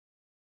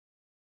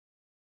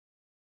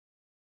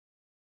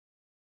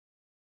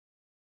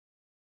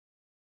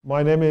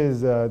My name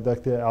is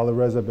Dr.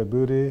 Alireza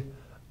Behboudi.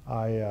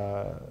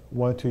 I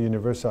went to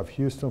University of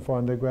Houston for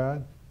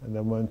undergrad, and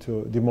then went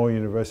to Des Moines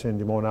University in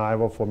Des Moines,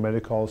 Iowa for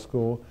medical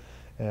school,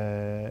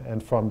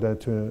 and from there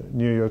to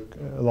New York,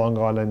 Long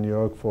Island, New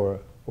York for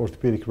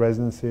orthopedic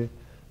residency.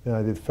 Then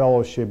I did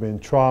fellowship in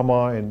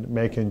trauma in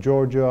Macon,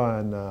 Georgia,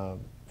 and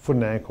foot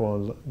and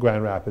ankle in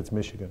Grand Rapids,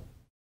 Michigan.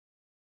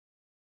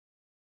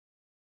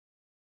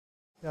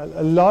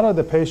 A lot of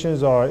the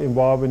patients are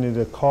involved in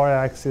either car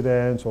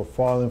accidents or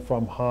falling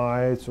from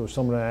heights or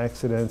some of the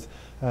accidents.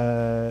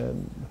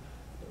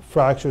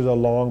 Fractures of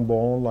long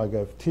bone like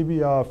a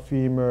tibia,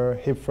 femur,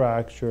 hip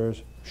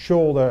fractures,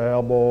 shoulder,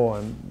 elbow,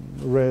 and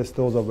wrist.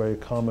 Those are very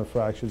common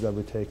fractures that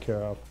we take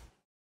care of.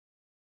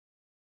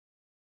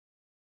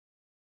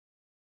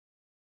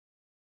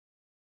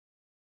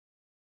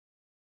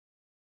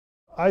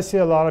 I see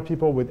a lot of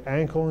people with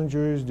ankle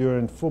injuries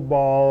during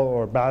football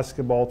or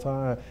basketball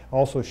time,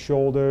 also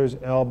shoulders,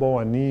 elbow,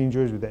 and knee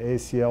injuries with the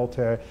ACL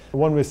tear.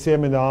 When we see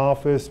them in the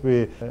office,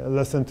 we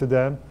listen to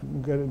them,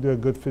 do a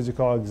good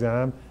physical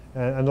exam,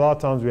 and a lot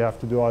of times we have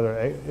to do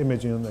other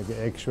imaging like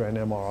X-ray and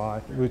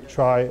MRI. We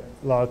try a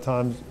lot of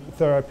times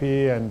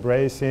therapy and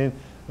bracing,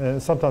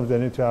 and sometimes they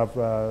need to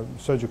have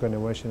surgical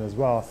intervention as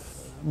well.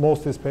 Most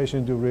of these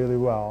patients do really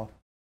well.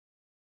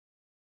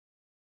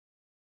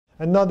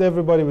 And not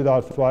everybody with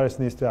arthritis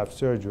needs to have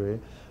surgery.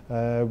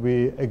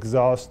 We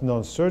exhaust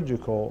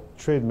non-surgical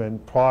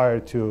treatment prior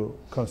to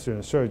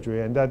considering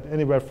surgery, and that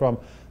anywhere from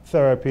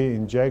therapy,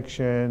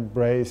 injection,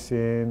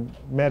 bracing,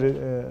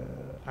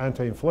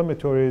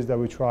 anti-inflammatories that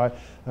we try.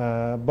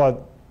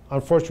 But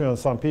unfortunately,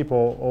 some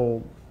people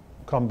all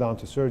come down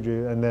to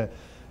surgery, and the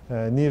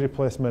knee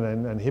replacement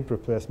and hip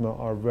replacement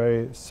are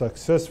very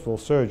successful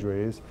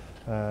surgeries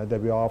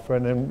that we offer,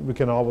 and then we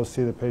can always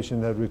see the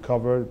patient that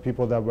recovered.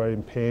 People that were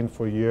in pain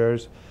for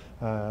years,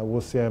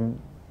 we'll see them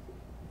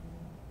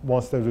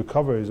once the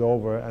recovery is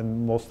over,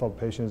 and most of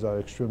the patients are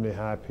extremely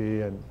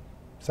happy and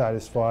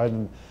satisfied,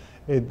 and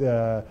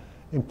it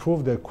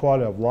improved their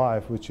quality of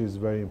life, which is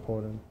very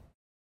important.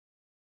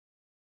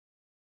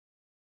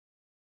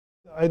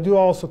 I do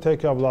also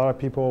take care of a lot of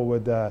people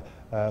with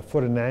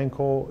foot and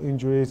ankle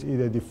injuries,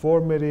 either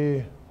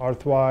deformity,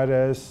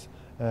 arthritis,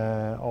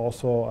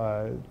 also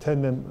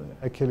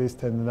Achilles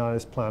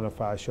tendonitis, plantar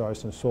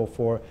fasciitis, and so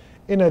forth,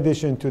 in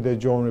addition to the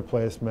joint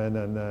replacement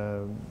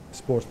and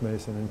sports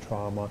medicine and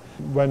trauma.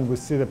 When we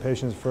see the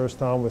patients first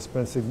time, we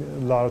spend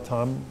a lot of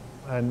time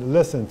and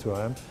listen to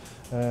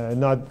them.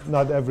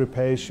 Not every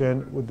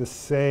patient with the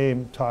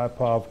same type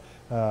of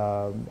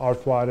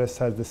arthritis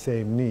has the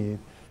same need.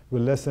 We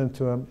listen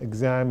to them,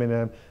 examine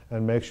them,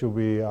 and make sure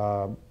we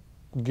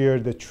gear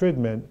the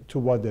treatment to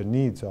what their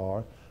needs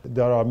are.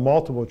 There are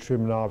multiple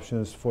treatment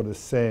options for the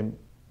same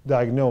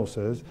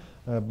diagnosis,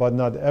 but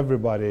not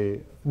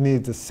everybody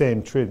needs the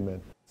same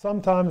treatment.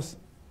 Sometimes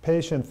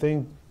patients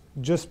think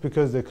just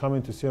because they're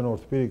coming to see an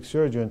orthopedic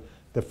surgeon,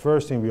 the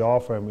first thing we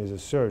offer them is a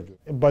surgery.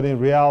 But in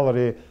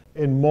reality,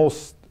 in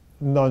most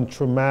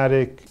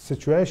non-traumatic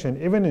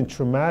situations, even in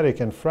traumatic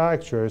and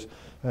fractures,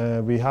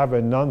 we have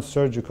a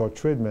non-surgical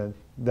treatment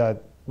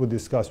that we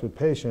discuss with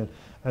patients,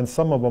 and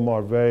some of them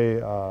are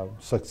very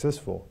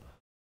successful.